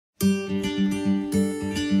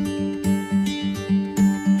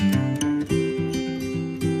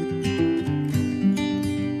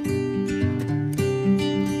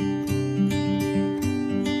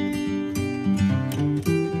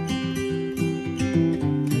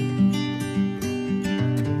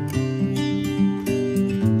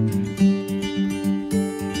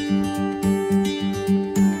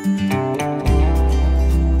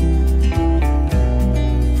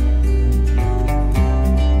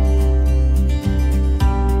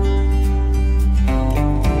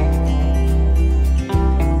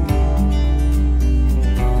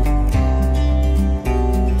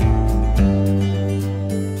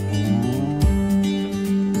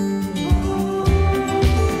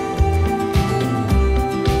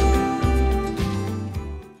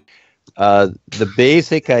The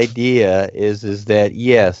basic idea is that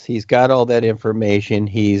yes, he's got all that information.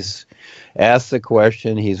 He's asked the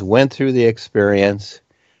question. He's went through the experience.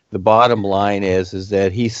 The bottom line is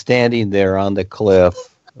that he's standing there on the cliff,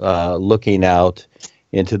 looking out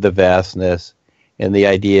into the vastness, and the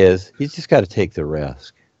idea is he's just got to take the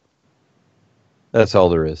risk. That's all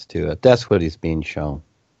there is to it. That's what he's being shown.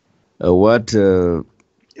 What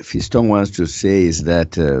Fiston wants to say is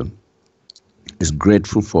that he's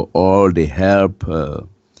grateful for all the help that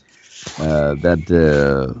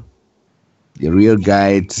the real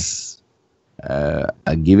guides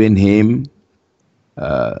are giving him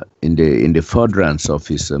in the furtherance of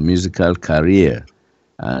his musical career,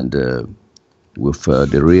 and with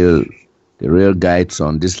the real guides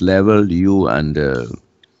on this level, you and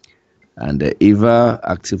Eva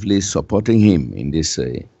actively supporting him in this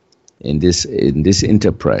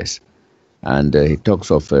enterprise, and he talks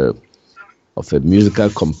of a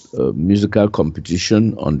musical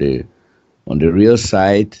competition on the real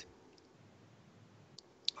side,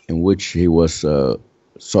 in which he was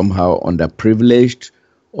somehow underprivileged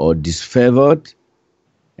or disfavored,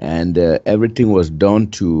 and everything was done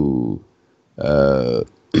to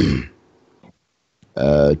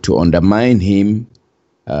undermine him.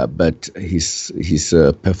 But his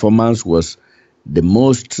performance was the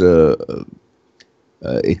most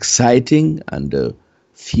exciting and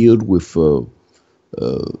filled with a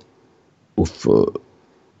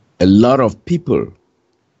lot of people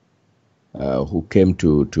who came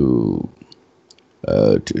to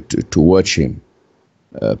watch him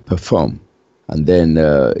perform. And then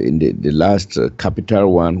in the last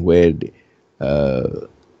capital one, where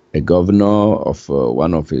a governor of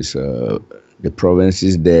one of his the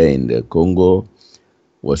provinces there in the Congo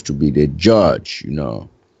was to be the judge,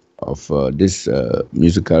 of this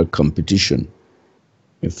musical competition.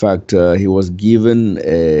 In fact, he was given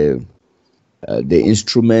the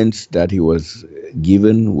instruments that he was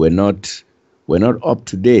given were not up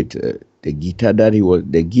to date. The guitar that he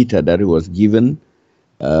was given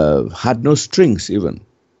had no strings even.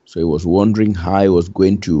 So he was wondering how he was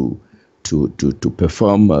going to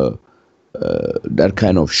perform that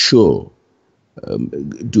kind of show.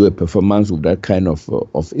 Do a performance with that kind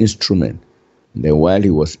of instrument. And then while he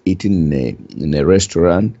was eating in a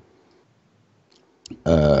restaurant,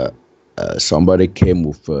 somebody came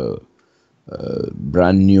with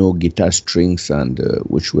brand new guitar strings, and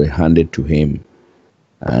which were handed to him,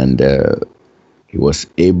 and he was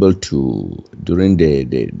able to, during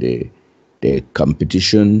the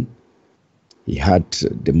competition, he had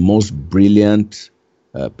the most brilliant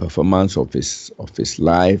performance of his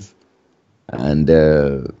life. And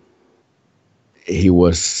he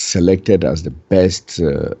was selected as the best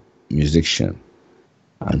musician.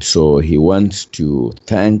 And so he wants to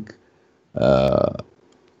thank the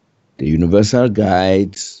Universal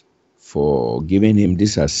Guides for giving him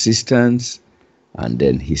this assistance. And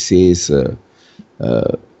then he says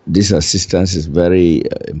this assistance is very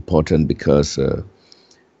important because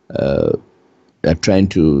they're trying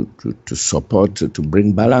to support, to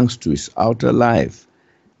bring balance to his outer life,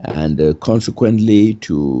 and consequently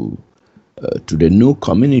to the new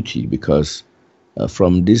community, because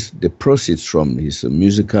from this, the proceeds from his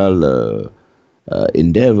musical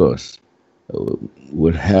endeavors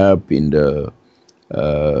will help in the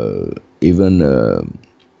even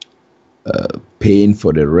paying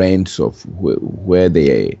for the rents of where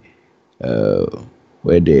they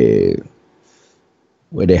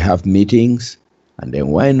have meetings, and then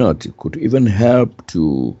why not? It could even help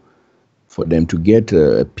for them to get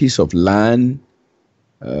a piece of land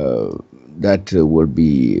that will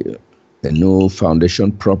be a new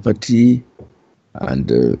foundation property, and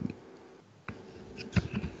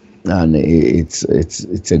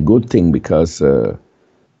it's a good thing because the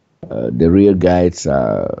real guides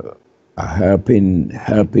are helping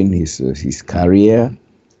his career,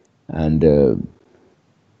 and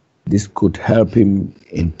this could help him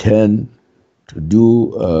in turn to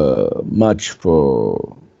do much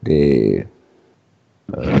for the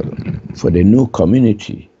new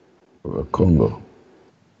community of Congo.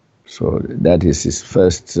 So that is his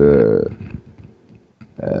first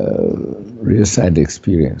real side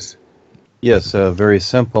experience. Yes, very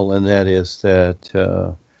simple, and that is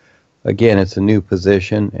that, again, it's a new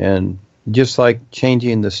position, and just like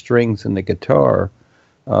changing the strings in the guitar,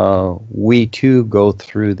 we too go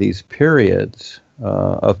through these periods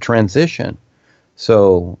of transition.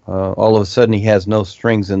 So all of a sudden he has no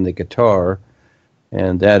strings in the guitar,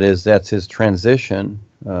 and that's his transition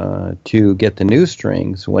to get the new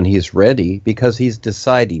strings when he's ready, because he's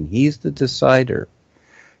deciding. He's the decider.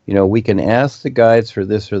 We can ask the guides for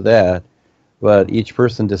this or that, but each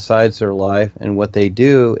person decides their life, and what they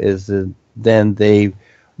do is that then they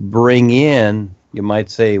bring in, you might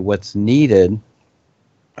say, what's needed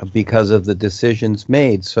because of the decisions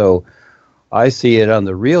made. So I see it on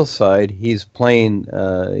the real side. He's playing,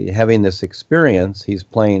 having this experience, he's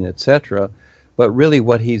playing, etc. But really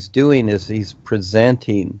what he's doing is he's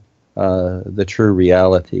presenting the true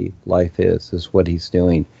reality life is what he's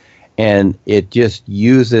doing. And it just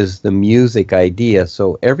uses the music idea.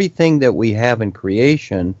 So everything that we have in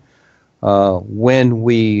creation, when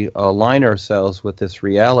we align ourselves with this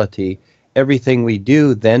reality, everything we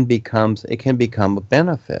do then it can become a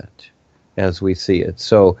benefit as we see it.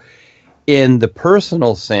 So in the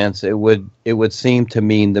personal sense, it would seem to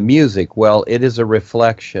mean the music. Well, it is a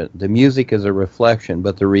reflection. The music is a reflection,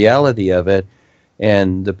 but the reality of it,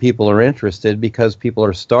 and the people are interested because people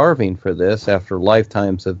are starving for this after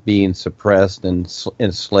lifetimes of being suppressed and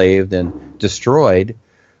enslaved and destroyed.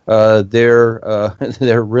 They're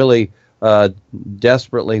really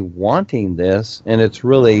desperately wanting this, and it's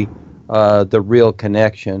really the real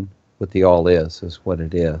connection with the all is what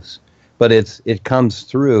it is. But it comes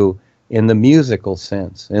through in the musical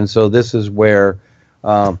sense, and so this is where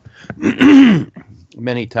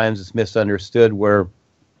many times it's misunderstood. Where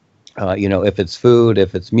if it's food,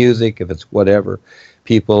 if it's music, if it's whatever,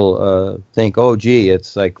 people think, oh, gee,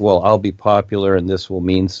 it's like, well, I'll be popular and this will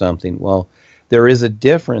mean something. Well, there is a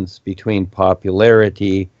difference between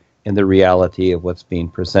popularity and the reality of what's being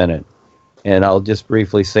presented. And I'll just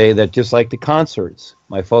briefly say that just like the concerts,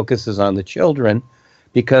 my focus is on the children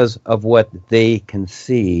because of what they can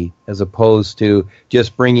see as opposed to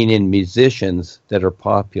just bringing in musicians that are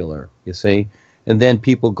popular, you see? And then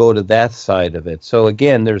people go to that side of it. So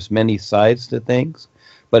again, there's many sides to things,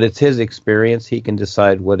 but it's his experience. He can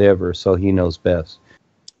decide whatever, so he knows best.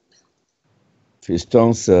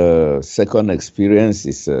 Fiston's second experience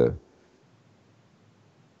is a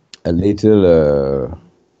little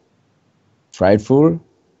frightful,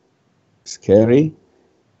 scary.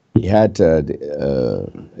 He had a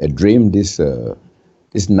dream, this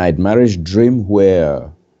nightmarish dream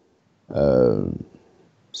where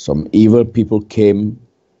some evil people came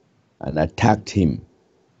and attacked him.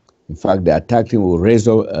 In fact, they attacked him with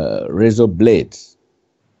razor blades,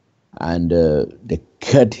 and they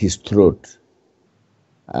cut his throat.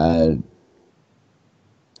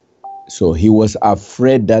 So he was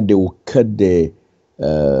afraid that they would cut the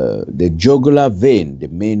jugular vein, the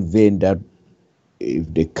main vein that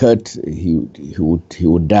if they cut, he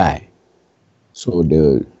would die. So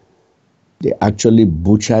they actually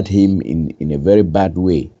butchered him in a very bad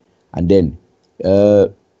way. And then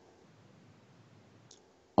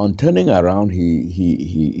on turning around,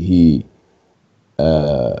 he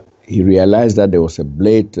realized that there was a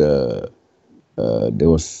blade. There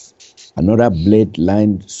was another blade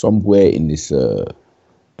lying somewhere in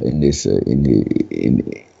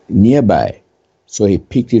nearby. So he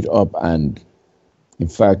picked it up and, in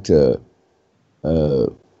fact,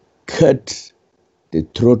 cut the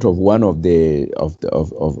throat of one of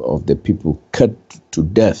the people, cut to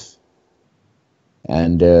death.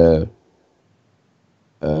 And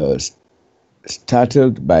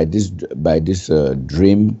startled by this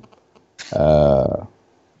dream,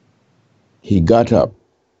 he got up,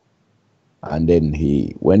 and then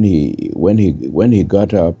when he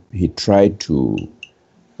got up, he tried to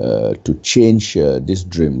change this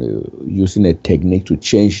dream using a technique to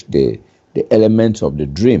change the elements of the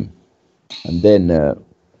dream, and then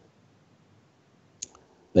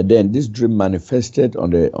but then this dream manifested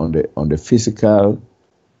on the physical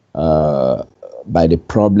by the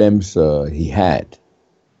problems he had.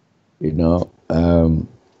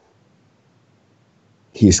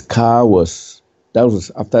 His car that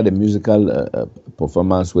was after the musical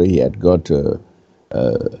performance where he had got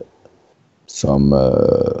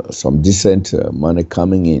some decent money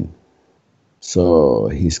coming in. So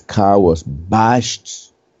his car was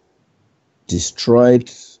bashed,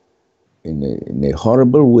 destroyed in a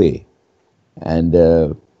horrible way, and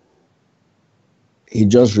he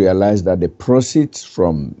just realized that the proceeds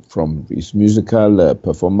from his musical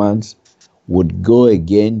performance would go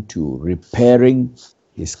again to repairing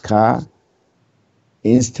his car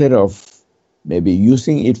instead of maybe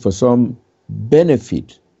using it for some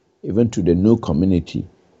benefit even to the new community.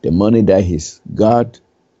 The money that he's got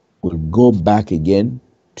will go back again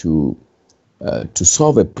to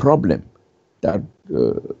solve a problem that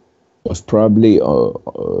was probably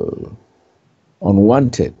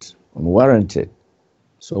unwarranted.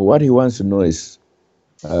 So what he wants to know is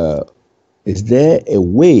there a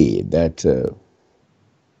way that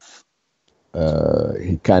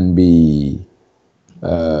he can be,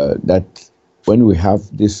 that when we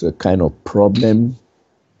have this kind of problem,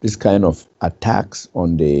 this kind of attacks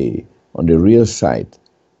on the real side,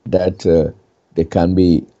 that they can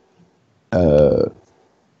be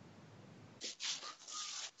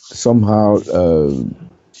somehow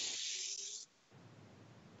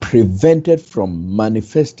prevented from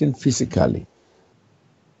manifesting physically,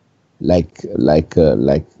 like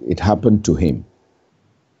it happened to him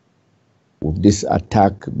with this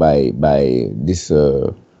attack by this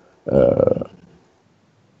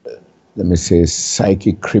let me say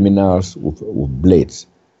psychic criminals with blades.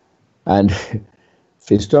 And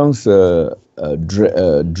Fiston's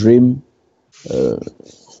dream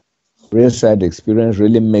real side experience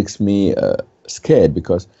really makes me scared,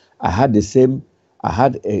 because I had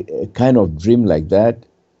a kind of dream like that,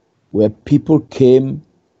 where people came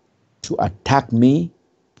to attack me,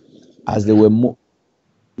 as they were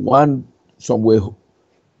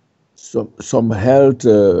some held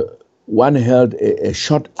one held a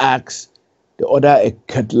short axe, the other a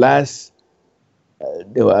cutlass.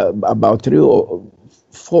 There were about 3 or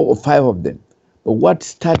 4 or 5 of them. But what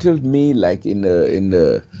startled me, like in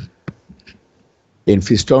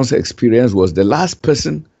Fiston's experience, was the last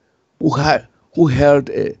person who held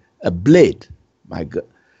a blade. My God,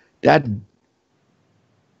 that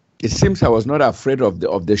it seems I was not afraid of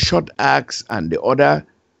the short axe and the other,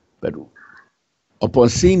 but upon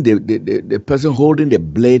seeing the person holding the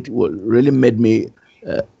blade, really made me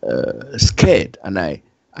scared, and I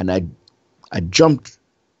jumped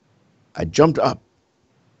up.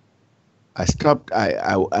 I stopped.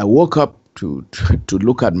 I woke up to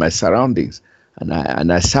look at my surroundings, and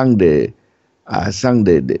I sang the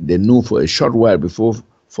nu for a short while before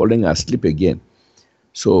falling asleep again.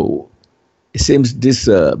 So it seems this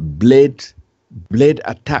blade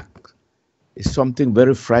attack is something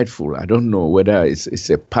very frightful. I don't know whether it's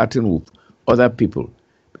a pattern with other people,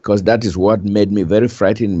 because that is what made me very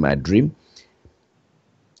frightened in my dream.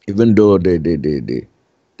 Even though there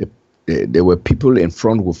were people in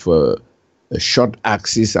front with short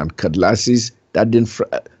axes and cutlasses, that didn't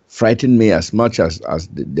frighten me as much as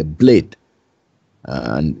the blade,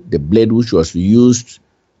 and the blade which was used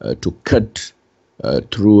to cut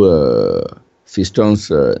through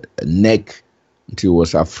Fiston's neck, until he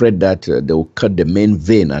was afraid that they would cut the main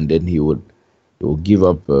vein, and then he would give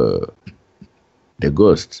up the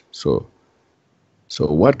ghost. So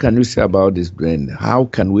what can you say about this brain? How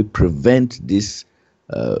can we prevent these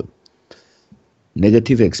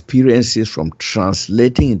negative experiences from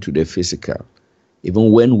translating into the physical?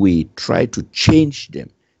 Even when we try to change them,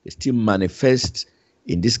 they still manifest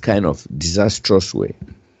in this kind of disastrous way.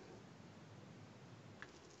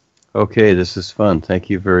 Okay, this is fun. Thank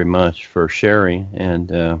you very much for sharing. And,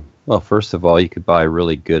 well, first of all, you could buy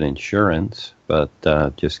really good insurance, but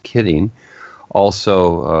just kidding.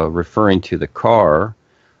 Also, referring to the car,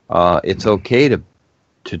 it's okay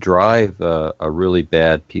to drive a really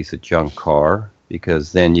bad piece of junk car,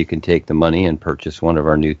 because then you can take the money and purchase one of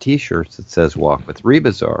our new T-shirts that says "Walk with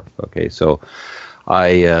Rebazar." Okay, so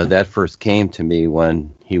that first came to me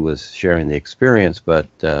when he was sharing the experience, but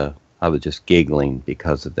I was just giggling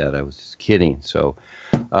because of that. I was just kidding. So,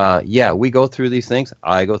 yeah, we go through these things.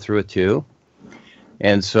 I go through it too.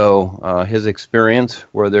 And so his experience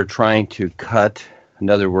where they're trying to cut, in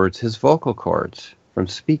other words, his vocal cords from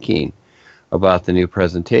speaking about the new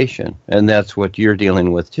presentation. And that's what you're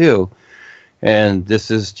dealing with too. And this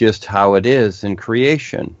is just how it is in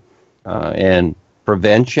creation. And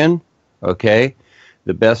prevention, okay?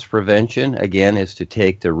 The best prevention, again, is to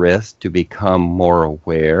take the risk to become more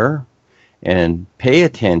aware and pay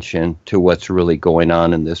attention to what's really going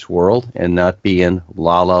on in this world, and not be in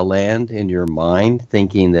la-la land in your mind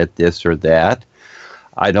thinking that this or that.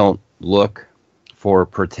 I don't look for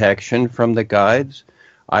protection from the guides.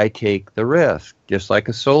 I take the risk, just like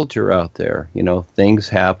a soldier out there. You know, things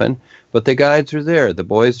happen, but the guides are there. The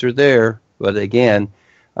boys are there. But again,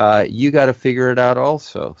 you got to figure it out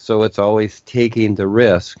also. So it's always taking the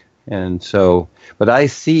risk. And so, but I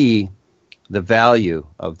see the value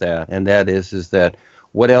of that, and that is that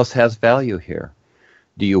what else has value here?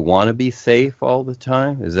 Do you want to be safe all the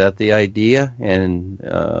time? Is that the idea? And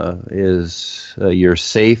is your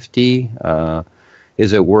safety,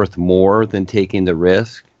 is it worth more than taking the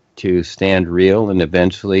risk to stand real and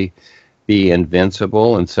eventually be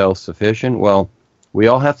invincible and self-sufficient? Well, we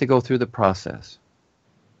all have to go through the process.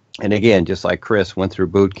 And again, just like Chris went through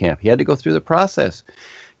boot camp, he had to go through the process.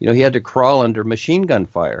 You know, he had to crawl under machine gun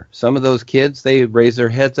fire. Some of those kids, they raised their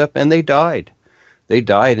heads up and they died. They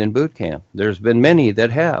died in boot camp. There's been many that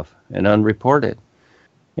have, and unreported.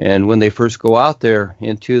 And when they first go out there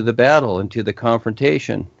into the battle, into the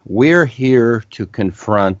confrontation, we're here to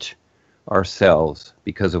confront ourselves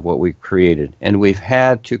because of what we've created. And we've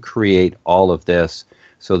had to create all of this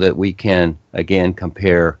so that we can, again,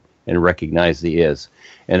 compare and recognize the is.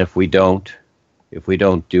 And if we don't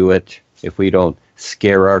do it, if we don't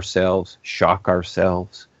scare ourselves, shock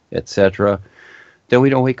ourselves, etc., then we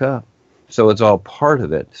don't wake up. So it's all part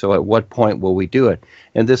of it. So at what point will we do it?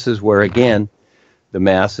 And this is where, again, the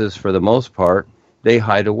masses, for the most part, they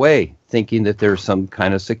hide away, thinking that there's some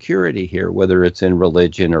kind of security here, whether it's in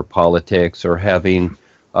religion or politics or having,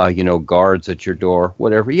 guards at your door,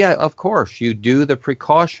 whatever. Yeah, of course, you do the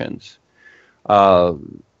precautions.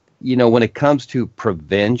 When it comes to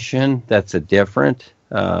prevention, that's different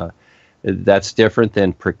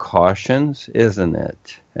than precautions, isn't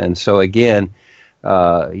it? And so again,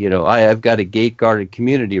 I've got a gate-guarded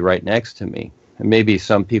community right next to me. And maybe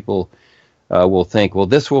some people will think, well,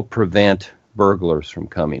 this will prevent burglars from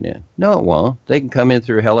coming in. No, it won't. They can come in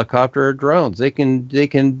through helicopter or drones. They can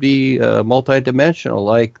be multidimensional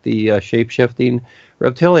like the shape-shifting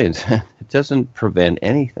reptilians. It doesn't prevent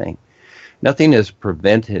anything. Nothing is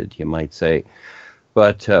prevented, you might say.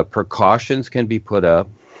 But precautions can be put up.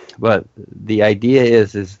 But the idea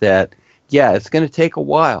is that, yeah, it's going to take a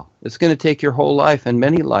while. It's going to take your whole life and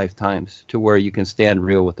many lifetimes to where you can stand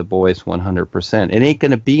real with the boys 100%. It ain't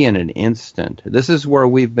going to be in an instant. This is where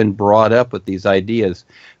we've been brought up with these ideas.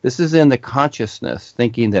 This is in the consciousness,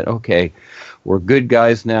 thinking that, okay, we're good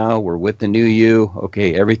guys now. We're with the new you.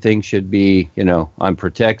 Okay, everything should be, I'm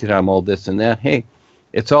protected. I'm all this and that. Hey,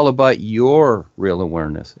 it's all about your real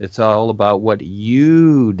awareness. It's all about what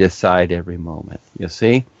you decide every moment, you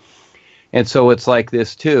see? And so it's like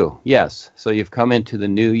this too. Yes, so you've come into the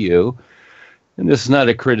new you, and this is not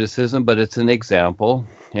a criticism, but it's an example,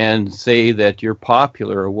 and say that you're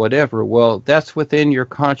popular or whatever. Well, that's within your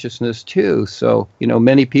consciousness too. So,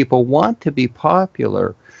 many people want to be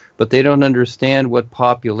popular, but they don't understand what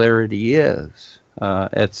popularity is,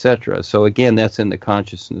 etc. So again, that's in the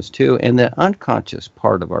consciousness too, and the unconscious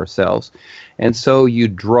part of ourselves. And so you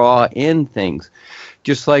draw in things.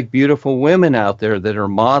 Just like beautiful women out there that are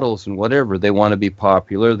models and whatever, they want to be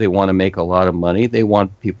popular, they want to make a lot of money, they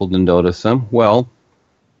want people to notice them. Well,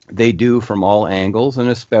 they do from all angles, and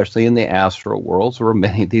especially in the astral worlds where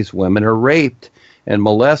many of these women are raped and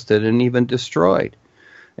molested and even destroyed.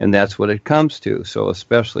 And that's what it comes to. So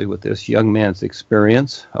especially with this young man's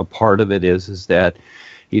experience, a part of it is that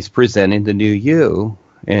he's presenting the new you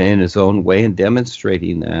in his own way and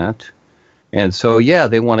demonstrating that. And so, yeah,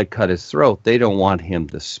 they want to cut his throat. They don't want him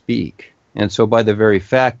to speak. And so by the very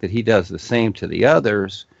fact that he does the same to the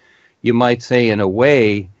others, you might say in a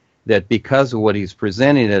way that because of what he's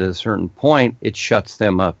presenting at a certain point, it shuts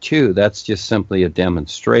them up too. That's just simply a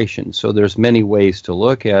demonstration. So there's many ways to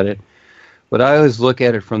look at it. But I always look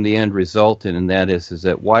at it from the end result, and that is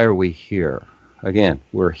that why are we here? Again,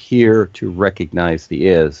 we're here to recognize the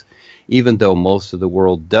is. Even though most of the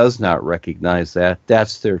world does not recognize that,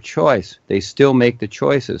 that's their choice. They still make the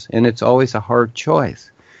choices, and it's always a hard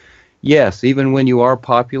choice. Yes, even when you are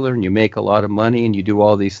popular and you make a lot of money and you do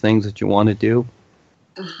all these things that you want to do,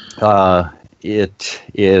 it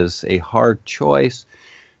is a hard choice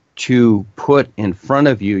to put in front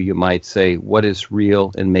of you, you might say, what is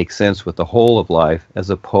real and makes sense with the whole of life, as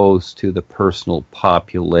opposed to the personal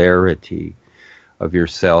popularity of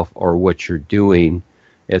yourself or what you're doing,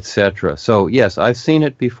 etc. So yes, I've seen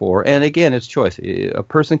it before, and again, it's choice. A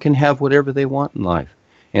person can have whatever they want in life,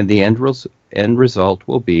 and the end result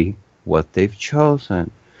will be what they've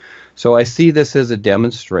chosen. So I see this as a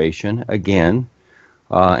demonstration, again,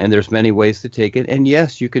 and there's many ways to take it. And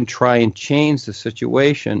yes, you can try and change the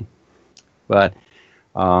situation, but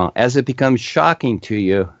as it becomes shocking to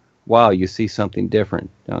you, wow, you see something different,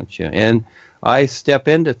 don't you? And I step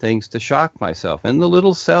into things to shock myself, and the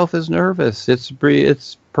little self is nervous.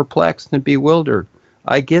 It's perplexed and bewildered.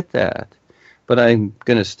 I get that, but I'm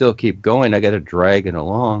going to still keep going. I got to drag it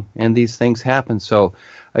along, and these things happen. So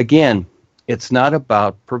again, it's not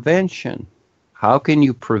about prevention. How can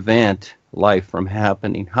you prevent life from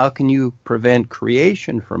happening? How can you prevent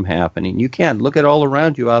creation from happening? You can't. Look at all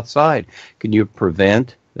around you outside. Can you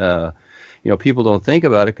prevent people don't think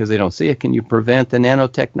about it because they don't see it. Can you prevent the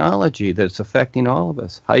nanotechnology that's affecting all of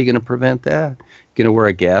us? How are you going to prevent that? Going to wear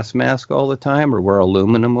a gas mask all the time, or wear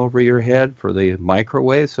aluminum over your head for the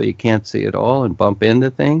microwave so you can't see it all and bump into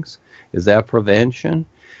things? Is that prevention?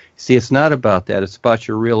 See, it's not about that. It's about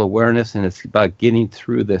your real awareness, and it's about getting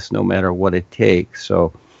through this no matter what it takes.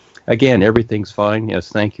 So, again, everything's fine. Yes,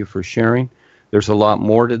 thank you for sharing. There's a lot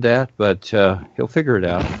more to that, but he'll figure it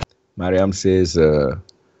out. Mariam says,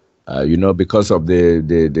 because of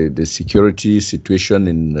the security situation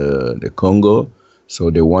in the Congo,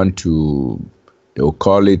 so they want to they will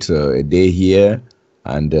call it a day here,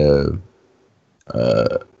 and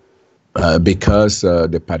because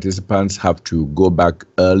the participants have to go back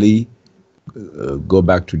early, go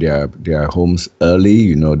back to their homes early.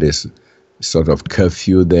 You know, there's sort of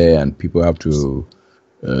curfew there, and people have to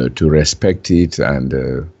respect it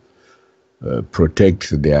and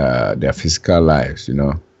protect their physical lives. You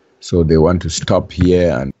know, so they want to stop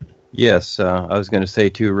here. And yes, I was going to say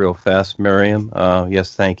too, real fast, Miriam.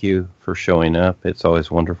 Yes, thank you for showing up. It's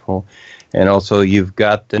always wonderful, and also you've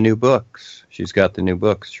got the new books. She's got the new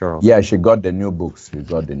books, Charles. Yeah, she got the new books.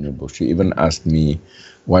 She even asked me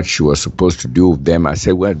what she was supposed to do with them. I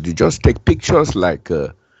said, well, you just take pictures like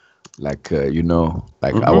our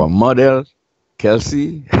model,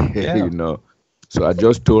 Kelsey, Yeah. you know. So I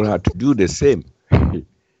just told her to do the same.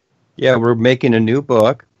 Yeah, we're making a new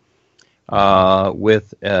book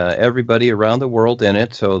with everybody around the world in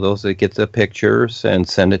it. So those that get the pictures and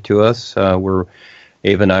send it to us,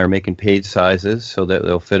 Ava and I are making page sizes so that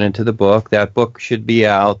they'll fit into the book. That book should be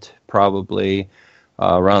out probably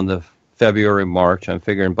around the February, March. I'm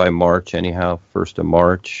figuring by March, anyhow, 1st of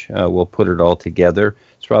March, we'll put it all together.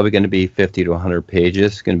 It's probably going to be 50 to 100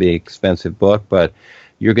 pages. It's going to be an expensive book, but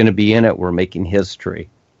you're going to be in it. We're making history.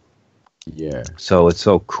 Yeah. So it's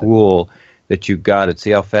so cool that you got it. See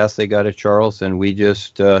how fast they got it, Charles? And we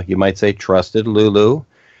just, you might say, trusted Lulu.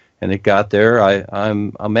 And it got there.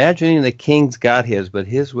 I'm imagining the King's got his, but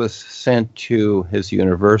his was sent to his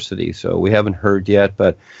university, so we haven't heard yet.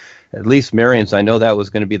 But at least Marion's, I know that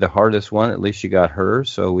was going to be the hardest one. At least she got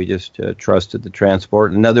hers, so we just trusted the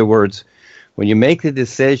transport. In other words, when you make the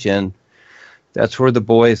decision, that's where the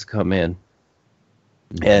boys come in,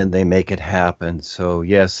 and they make it happen. So,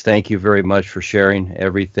 yes, thank you very much for sharing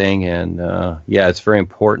everything. And, yeah, it's very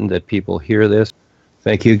important that people hear this.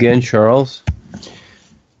 Thank you again, Charles.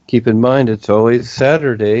 Keep in mind, it's always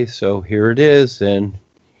Saturday, so here it is, and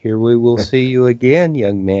here we will see you again,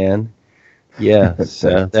 young man. Yes,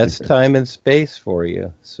 that's time and space for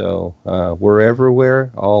you. So we're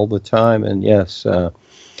everywhere all the time, and yes,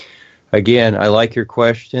 again, I like your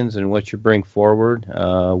questions and what you bring forward.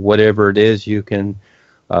 Whatever it is you can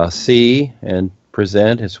see and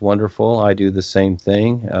present, it's wonderful. I do the same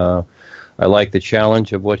thing. I like the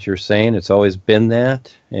challenge of what you're saying. It's always been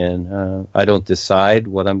that, and I don't decide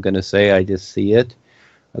what I'm going to say. I just see it.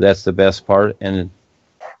 That's the best part, and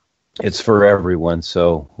it's for everyone.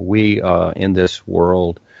 So we in this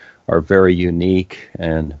world are very unique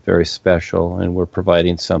and very special, and we're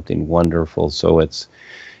providing something wonderful. So it's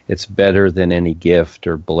better than any gift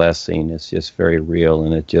or blessing. It's just very real,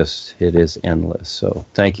 and it is endless. So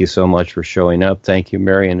thank you so much for showing up. Thank you,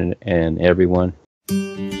 Marion, and everyone.